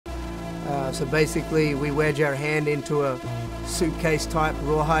So basically we wedge our hand into a suitcase type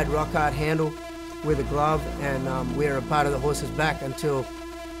rawhide rock art handle with a glove, and we're a part of the horse's back until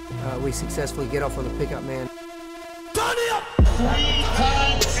we successfully get off on the pickup man.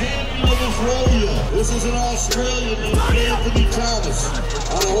 Three-time champion of this rodeo. This is an Australian named Anthony Thomas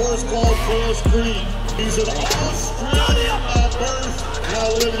on a horse called Forest Green. He's an Australian by birth, now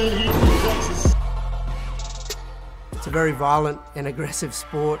living in Houston, Texas. It's a very violent and aggressive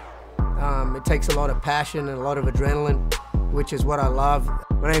sport. It takes a lot of passion and a lot of adrenaline, which is what I love.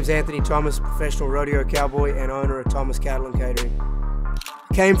 My name's Anthony Thomas, professional rodeo cowboy and owner of Thomas Cattle and Catering.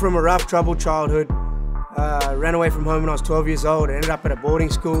 Came from a rough, troubled childhood. Ran away from home when I was 12 years old. Ended up at a boarding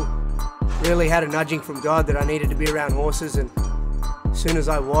school. Really had a nudging from God that I needed to be around horses, and as soon as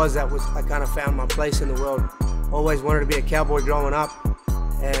I kind of found my place in the world. Always wanted to be a cowboy growing up,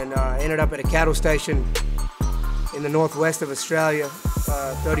 and ended up at a cattle station in the northwest of Australia,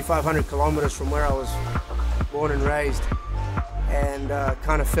 3,500 kilometers from where I was born and raised, and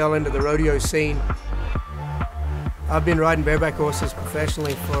kind of fell into the rodeo scene. I've been riding bareback horses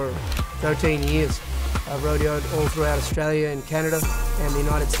professionally for 13 years. I've rodeoed all throughout Australia and Canada and the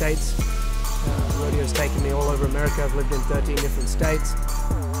United States. Rodeo's taken me all over America. I've lived in 13 different states.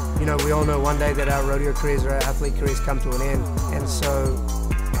 You know, we all know one day that our rodeo careers or our athlete careers come to an end, and so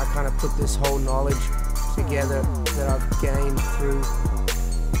I kind of put this whole knowledge together that I've gained through,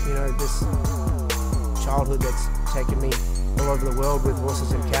 you know, this childhood that's taken me all over the world with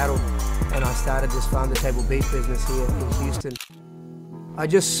horses and cattle, and I started this farm-to-table beef business here in Houston. I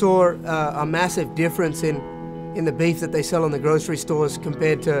just saw a massive difference in the beef that they sell in the grocery stores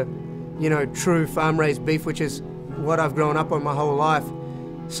compared to, you know, true farm-raised beef, which is what I've grown up on my whole life.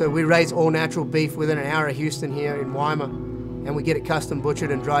 So we raise all-natural beef within an hour of Houston here in Weimar, and we get it custom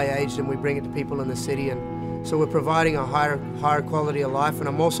butchered and dry aged, and we bring it to people in the city. And so we're providing a higher quality of life, and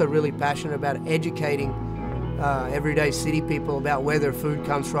I'm also really passionate about educating everyday city people about where their food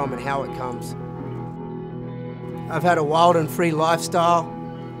comes from and how it comes. I've had a wild and free lifestyle.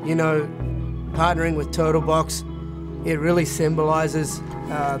 You know, partnering with Turtlebox, it really symbolizes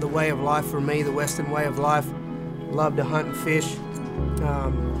the way of life for me, the Western way of life. Love to hunt and fish,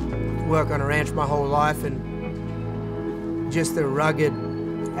 work on a ranch my whole life, and just the rugged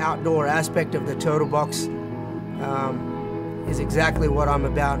outdoor aspect of the Turtlebox is exactly what I'm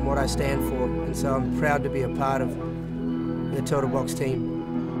about and what I stand for. And so I'm proud to be a part of the Turtlebox team.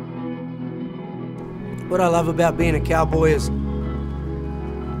 What I love about being a cowboy is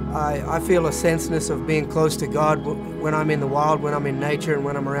I feel a senseness of being close to God when I'm in the wild, when I'm in nature, and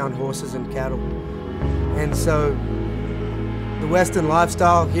when I'm around horses and cattle. And so the Western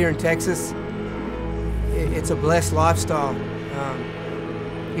lifestyle here in Texas, it's a blessed lifestyle.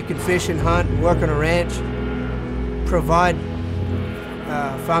 You can fish and hunt, work on a ranch, provide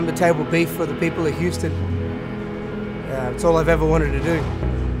farm-to-table beef for the people of Houston. It's all I've ever wanted to do.